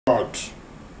God.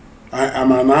 I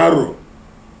am an arrow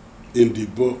in the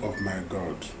bow of my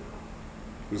God.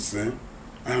 You see?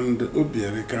 And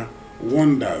Obierika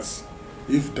wonders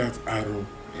if that arrow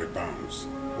rebounds.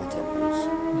 What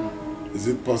happens? Is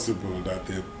it possible that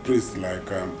a priest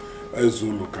like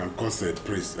Ezulu can cause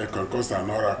can cause an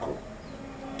oracle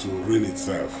to ruin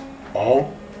itself?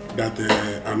 Or that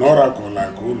an oracle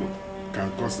like Ulu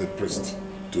can cause a priest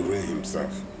to ruin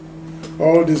himself?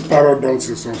 All these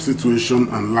paradoxes of situation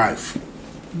and life,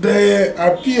 they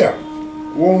appear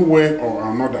one way or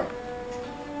another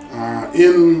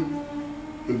in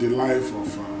the life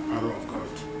of Arrow of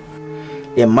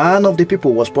God. A Man of the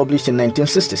People was published in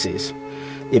 1966,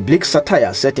 a bleak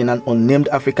satire set in an unnamed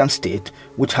African state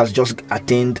which has just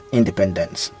attained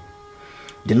independence.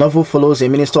 The novel follows a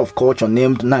minister of culture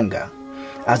named Nanga.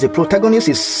 As the protagonist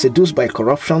is seduced by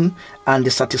corruption and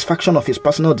the satisfaction of his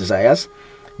personal desires,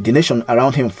 the nation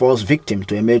around him falls victim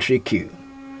to a military coup.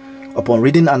 Upon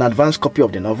reading an advanced copy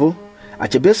of the novel,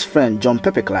 Achebe's friend John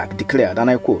Pepe Clark declared, and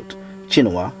I quote,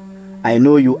 "Chinua, I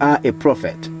know you are a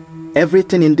prophet.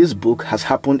 Everything in this book has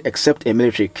happened except a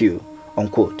military coup,"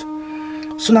 unquote.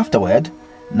 Soon afterward,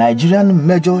 Nigerian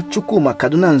Major Chukwuma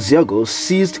Kaduna Nziago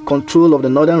seized control of the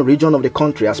northern region of the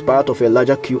country as part of a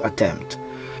larger coup attempt.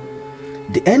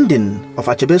 The ending of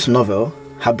Achebe's novel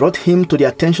had brought him to the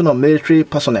attention of military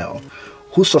personnel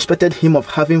who suspected him of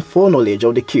having foreknowledge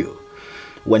of the coup.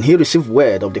 When he received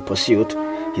word of the pursuit,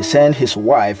 he sent his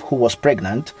wife, who was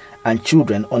pregnant, and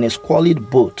children on a squalid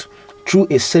boat through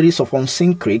a series of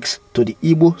unseen creeks to the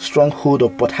Igbo stronghold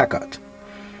of Port Harcourt.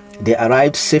 They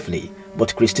arrived safely,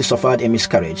 but Christy suffered a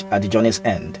miscarriage at the journey's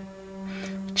end.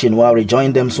 Chinua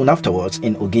rejoined them soon afterwards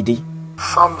in Ogidi.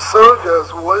 Some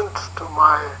soldiers went to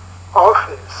my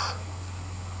office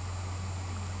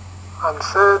and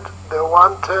said they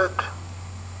wanted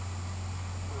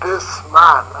this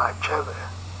man, Achebe.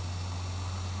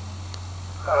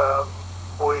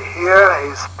 We hear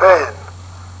his pen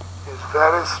is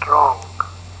very strong.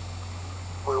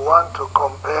 We want to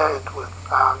compare it with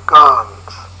our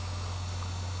guns.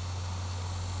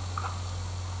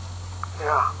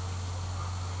 Yeah.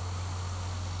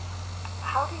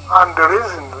 And the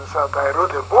reason is that I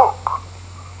wrote a book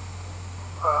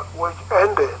which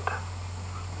ended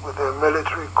with a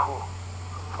military coup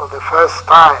for the first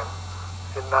time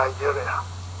in Nigeria.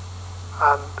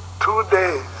 And 2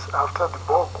 days after the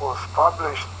book was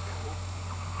published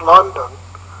in London,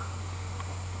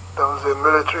 there was a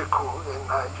military coup in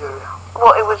Nigeria.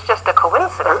 Well, it was just a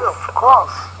coincidence. Of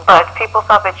course. But people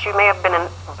thought that you may have been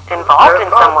involved in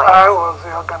some way. I was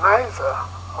the organizer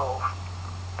of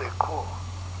the coup.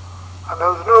 And there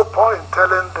was no point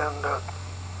telling them that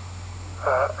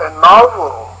a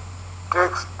novel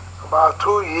takes about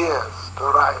 2 years to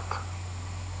write.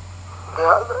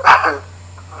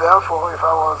 Therefore, if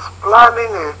I was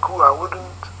planning a coup, I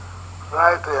wouldn't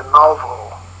write a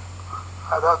novel.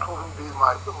 That wouldn't be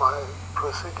my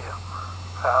procedure.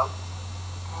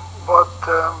 But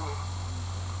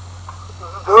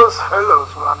those fellows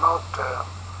were not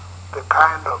the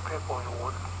kind of people you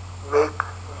would make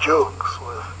jokes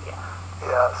with.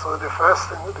 Yeah. So the best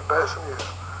thing is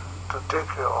to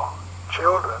take your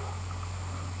children,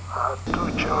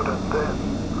 2 children then,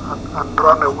 and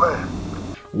run away.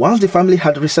 Once the family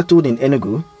had resettled in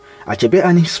Enugu, Achebe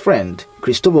and his friend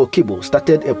Christopher Okibo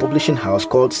started a publishing house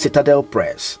called Citadel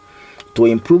Press to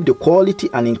improve the quality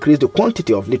and increase the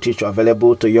quantity of literature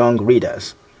available to young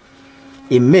readers.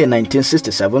 In May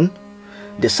 1967,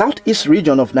 the southeast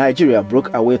region of Nigeria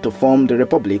broke away to form the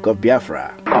Republic of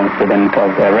Biafra. Confident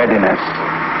of their readiness,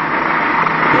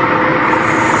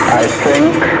 I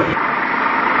think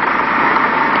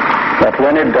that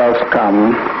when it does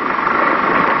come,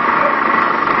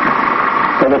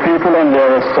 so the people on the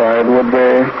other side would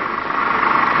be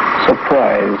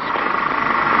surprised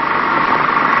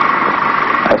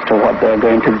as to what they're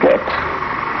going to get.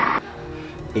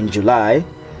 In July,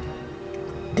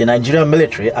 the Nigerian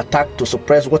military attacked to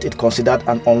suppress what it considered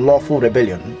an unlawful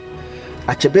rebellion.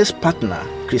 Achebe's partner,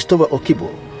 Christopher Okibo,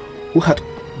 who had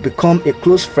become a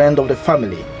close friend of the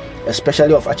family,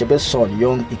 especially of Achebe's son,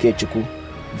 young Ikechukwu,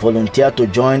 volunteered to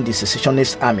join the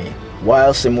secessionist army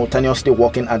while simultaneously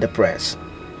working at the press.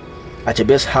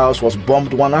 Achebe's house was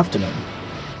bombed one afternoon.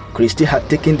 Christy had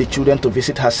taken the children to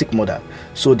visit her sick mother,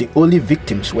 so the only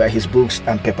victims were his books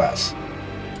and papers.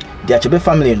 The Achebe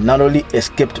family narrowly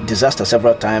escaped disaster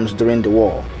several times during the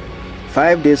war.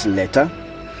 5 days later,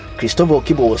 Christopher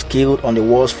Okibo was killed on the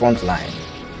war's front line.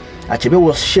 Achebe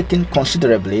was shaken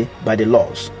considerably by the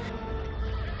loss.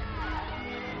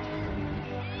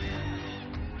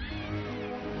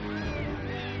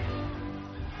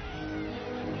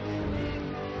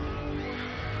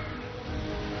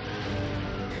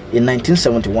 In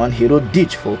 1971, he wrote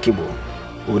Ditch for Okibo,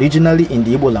 originally in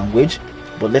the Igbo language,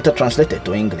 but later translated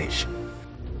to English.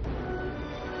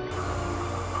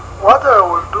 What I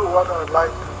will do, what I'd like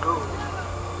to do,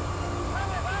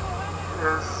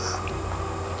 is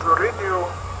to read you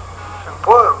a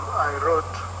poem I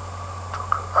wrote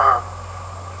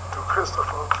to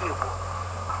Christopher Okibo.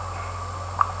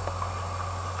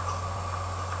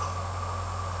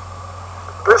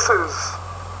 This is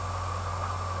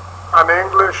an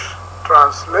English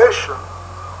translation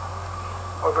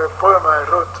of a poem I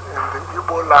wrote in the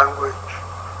Igbo language.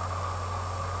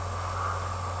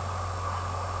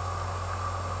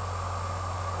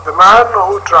 The man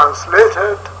who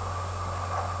translated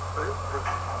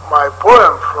my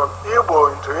poem from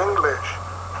Igbo into English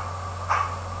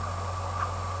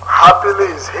happily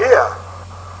is here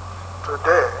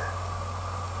today.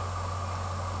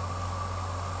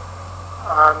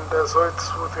 And so it's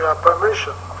with your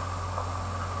permission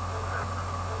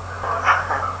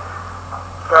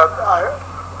that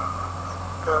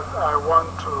I want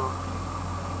to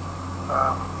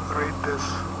read this,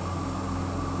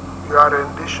 your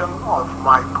rendition of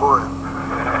my poem.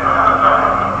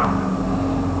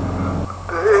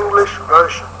 The English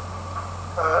version,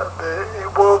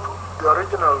 the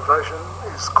original version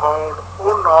is called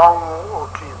Unong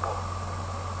Okibo,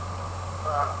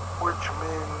 which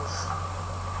means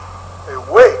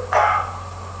awake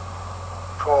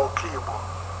for Okibo.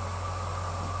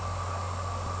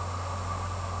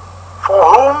 For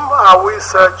whom are we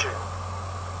searching?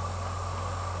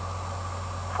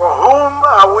 For whom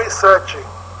are we searching?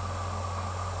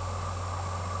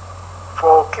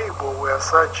 For Okibo we are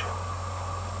searching.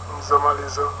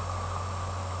 Nzomalizo.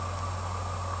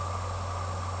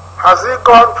 Has he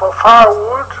gone for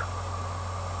firewood?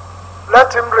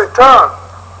 Let him return.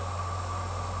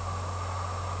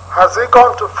 Has he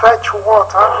gone to fetch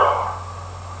water?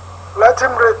 Let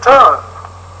him return.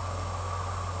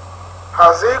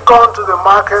 Has he gone to the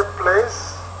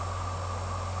marketplace?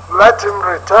 Let him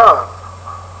return.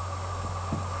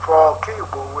 For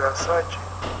Okibo we are searching.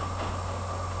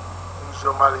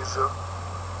 Nzomalizo.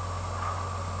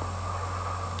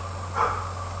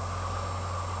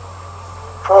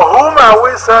 For whom are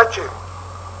we searching?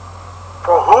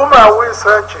 For whom are we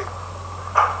searching?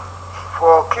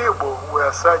 For Okibo we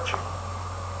are searching.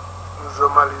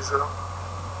 Nzomalizo.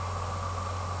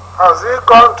 Has he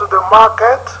gone to the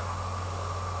market?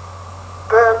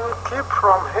 Then keep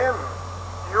from him,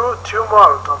 you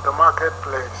tumult of the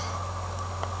marketplace.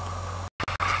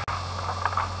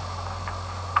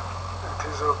 It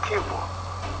is Okibo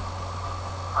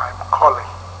I'm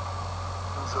calling.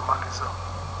 Nzomalizo.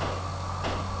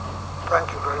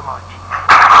 Thank you very much.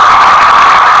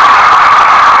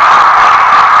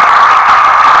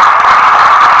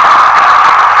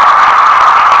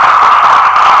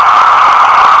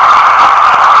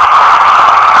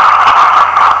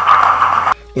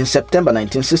 In September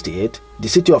 1968, the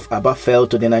city of Aba fell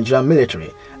to the Nigerian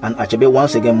military, and Achebe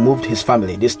once again moved his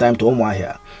family, this time to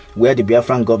Umuahia, where the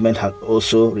Biafran government had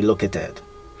also relocated.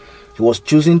 He was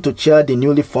chosen to chair the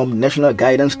newly formed National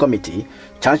Guidance Committee,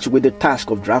 charged with the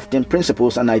task of drafting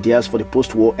principles and ideas for the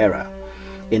post-war era.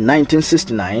 In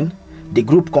 1969, the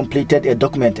group completed a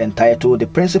document entitled The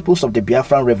Principles of the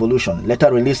Biafran Revolution,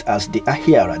 later released as the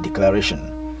Ahiara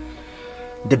Declaration.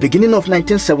 The beginning of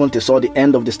 1970 saw the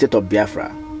end of the state of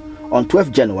Biafra. On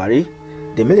 12 January,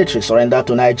 the military surrendered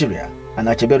to Nigeria, and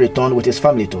Achebe returned with his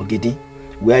family to Ogidi,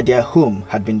 where their home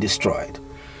had been destroyed.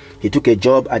 He took a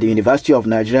job at the University of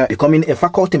Nigeria, becoming a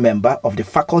faculty member of the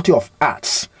Faculty of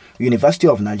Arts, University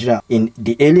of Nigeria. In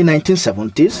the early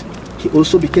 1970s, he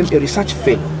also became a research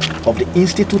fellow of the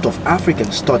Institute of African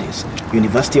Studies,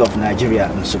 University of Nigeria,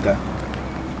 Nsukka.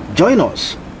 Join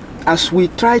us as we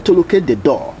try to locate the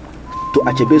door to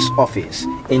Achebe's office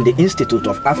in the Institute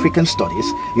of African Studies,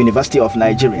 University of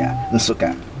Nigeria,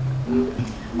 Nsukka.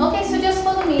 Okay, so just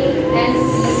follow me and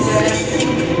see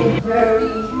where a very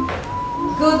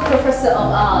good professor of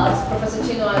art, Professor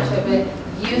Chinua Achebe,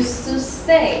 used to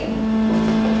stay.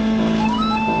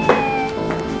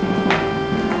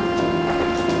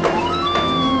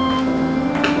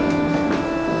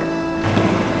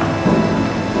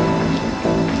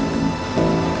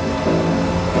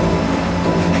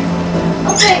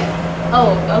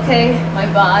 Oh, okay, my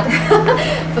bad.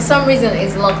 For some reason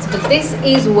it's locked, but this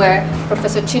is where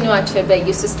Professor Chinua Achebe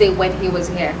used to stay when he was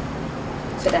here.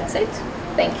 So that's it.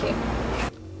 Thank you.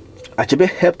 Achebe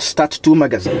helped start two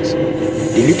magazines: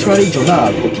 the Literary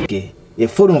Journal Okike, a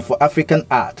forum for African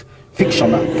art,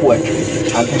 fiction and poetry,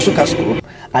 and Nsukka School,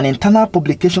 an internal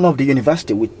publication of the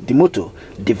university with the motto,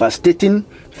 devastating,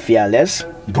 fearless,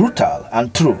 brutal,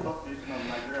 and true.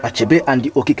 Achebe and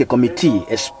the Okike Committee,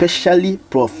 especially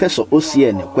Professor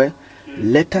Osienekwe,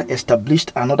 later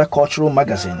established another cultural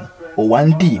magazine,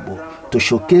 Owandibo, to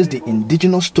showcase the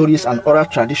indigenous stories and oral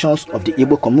traditions of the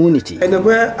Igbo community.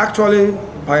 Enekwe actually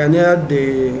pioneered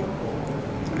the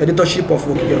editorship of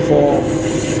Okike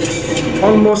for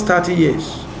almost 30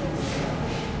 years.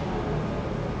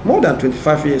 More than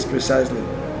 25 years precisely.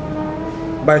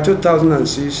 By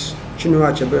 2006,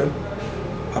 Chinua Achebe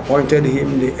appointed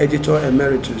him the editor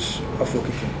emeritus of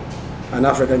Okike, an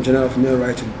African journal of male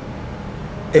writing,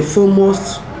 a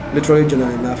foremost literary journal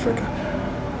in Africa,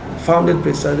 founded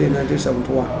precisely in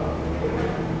 1971.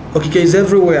 Okike is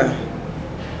everywhere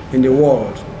in the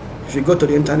world. If you go to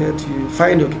the internet, you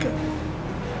find Okike.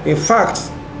 In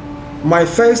fact, my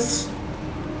first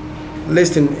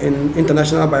list in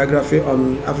international biography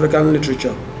on African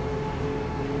literature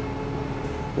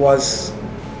was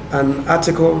an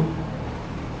article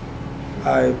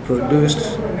I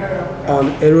produced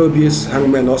on Erobi's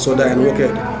hangman, also there in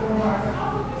Woked,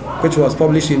 which was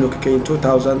published in Okike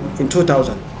in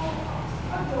 2000.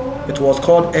 It was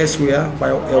called Elsewhere by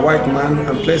a white man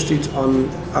and placed it on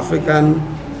African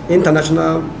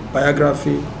international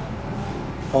biography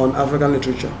on African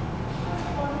literature.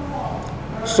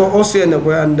 So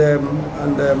Osienekwe and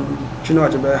Chinua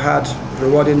Achebe had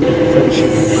rewarding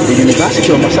friendship. The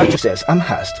University of Massachusetts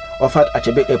Amherst offered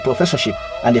Achebe a professorship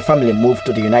and the family moved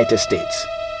to the United States.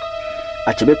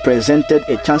 Achebe presented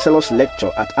a chancellor's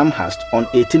lecture at Amherst on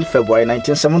 18 February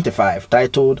 1975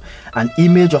 titled An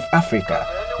Image of Africa,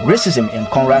 Racism in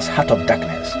Conrad's Heart of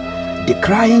Darkness,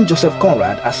 decrying Joseph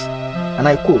Conrad as, and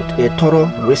I quote, a thorough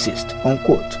racist,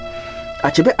 unquote.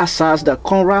 Achebe asserts that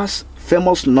Conrad's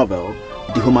famous novel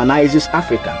dehumanizes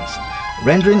Africans,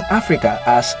 rendering Africa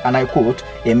as, and I quote,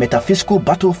 a metaphysical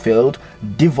battlefield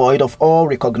devoid of all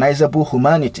recognizable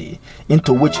humanity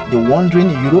into which the wandering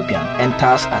European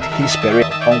enters at his peril,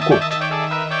 unquote.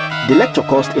 The lecture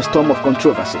caused a storm of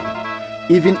controversy,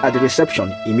 even at the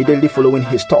reception immediately following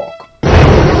his talk.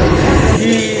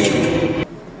 He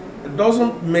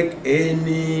doesn't make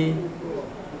any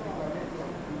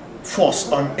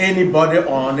force on anybody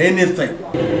or on anything.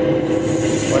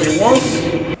 But he wants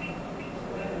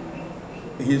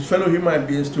his fellow human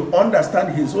beings to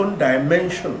understand his own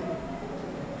dimension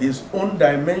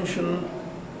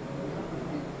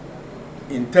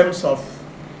in terms of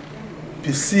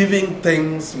perceiving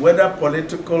things, whether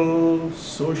political,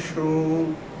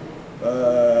 social,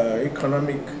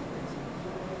 economic.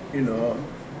 You know,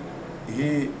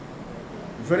 he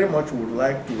very much would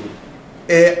like to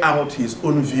air out his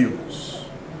own views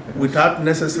without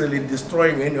necessarily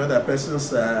destroying any other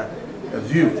person's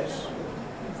views.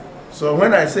 So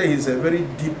when I say he's a very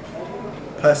deep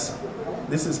person,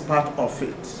 this is part of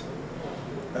it.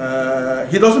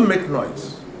 He doesn't make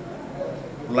noise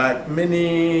like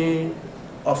many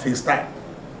of his type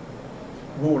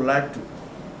who would like to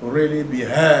really be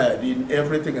heard in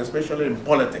everything, especially in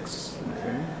politics.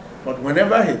 Okay. But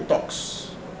whenever he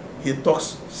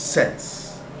talks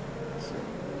sense.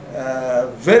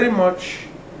 Very much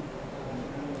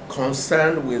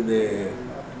concerned with the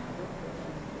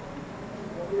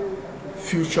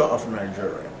future of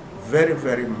Nigeria. Very,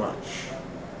 very much.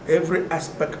 Every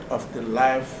aspect of the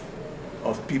life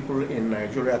of people in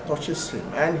Nigeria touches him.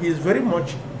 And he's very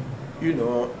much, you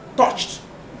know, touched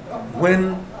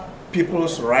when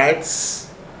people's rights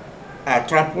are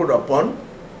trampled upon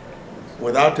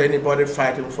without anybody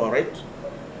fighting for it.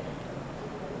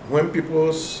 When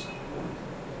people's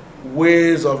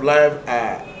ways of life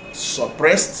are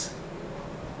suppressed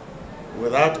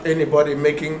without anybody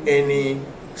making any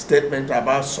statement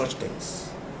about such things.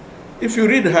 If you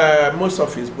read most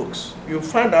of his books, you'll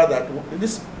find out that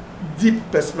this deep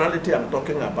personality I'm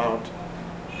talking about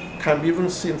can be even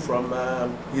seen from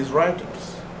his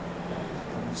writings.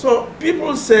 So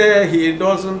people say he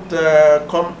doesn't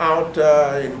come out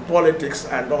in politics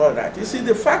and all that. You see,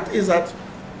 the fact is that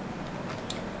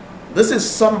this is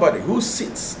somebody who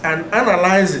sits and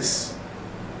analyzes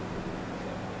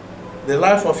the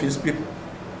life of his people,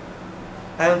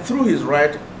 and through his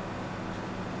writing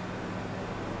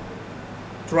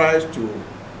tries to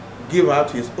give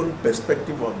out his own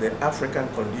perspective of the African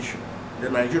condition, the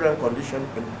Nigerian condition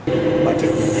in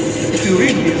particular. If you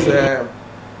read his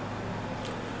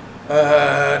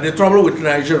The Trouble with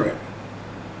Nigeria,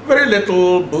 very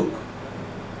little book,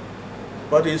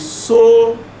 but it's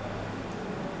so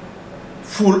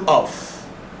full of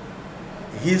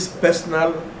his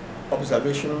personal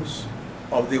observations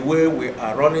of the way we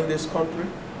are running this country,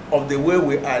 of the way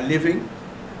we are living,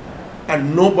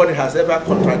 and nobody has ever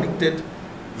contradicted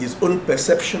his own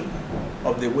perception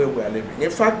of the way we are living. In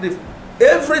fact,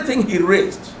 everything he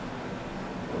raised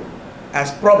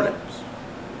as problems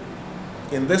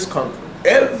in this country,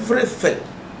 everything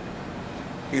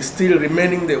is still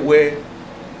remaining the way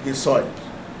he saw it.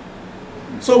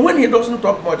 So when he doesn't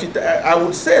talk much, I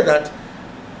would say that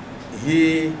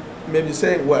he may be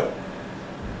saying, well,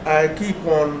 I keep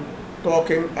on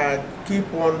talking, I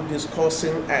keep on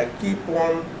discussing, I keep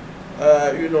on,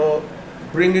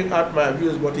 bringing out my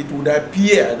views, but it would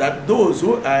appear that those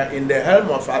who are in the helm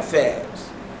of affairs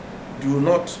do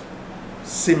not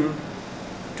seem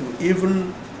to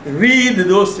even read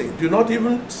those things, do not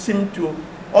even seem to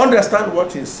understand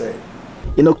what he's saying.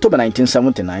 In October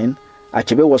 1979,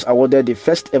 Achebe was awarded the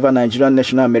first ever Nigerian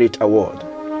National Merit Award.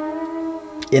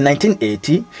 In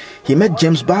 1980, he met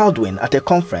James Baldwin at a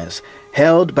conference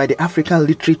held by the African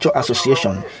Literature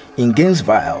Association in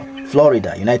Gainesville,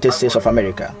 Florida, United States of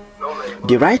America.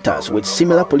 The writers with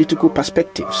similar political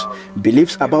perspectives,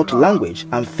 beliefs about language,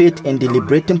 and faith in the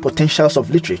liberating potentials of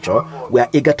literature were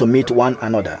eager to meet one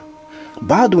another.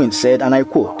 Baldwin said, and I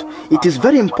quote, "It is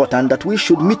very important that we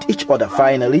should meet each other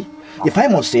finally, if I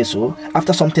must say so,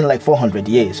 after something like 400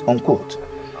 years, unquote.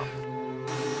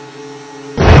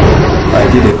 I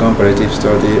did a comparative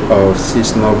study of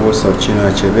 6 novels of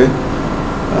Chinua Achebe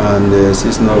and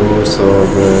 6 novels of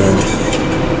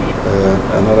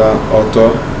another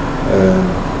author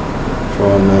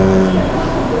from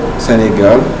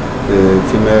Senegal, a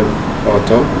female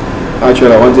author.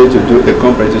 Actually, I wanted to do a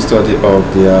comparative study of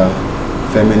their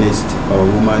feminist or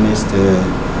womanist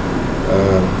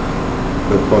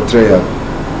portrayal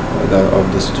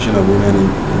of the situation of women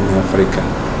in Africa.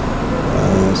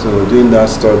 So doing that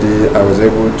study, I was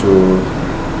able to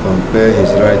compare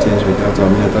his writings with that of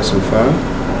Aminata Soufar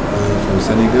from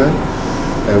Senegal,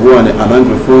 who an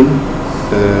Anglophone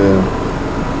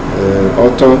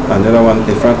author, and the other one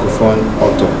a Francophone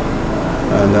author.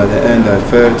 And at the end, I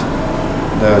felt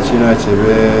that Chinua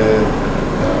Achebe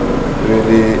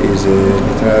really is a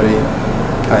literary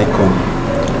icon.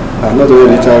 And not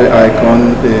only a literary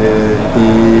icon, he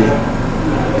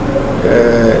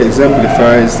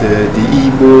exemplifies the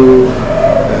Igbo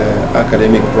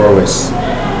academic prowess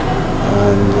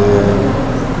and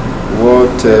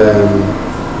what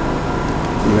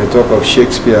you may talk of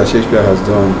Shakespeare has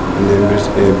done in the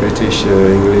British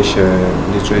English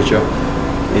literature.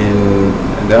 In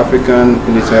the African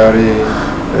literary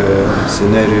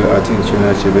scenario, I think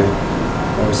Chinua Achebe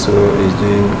also is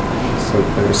doing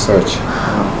research.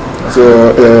 So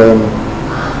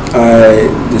I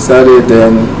decided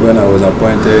then, when I was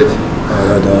appointed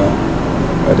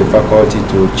by the faculty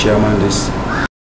to chairman this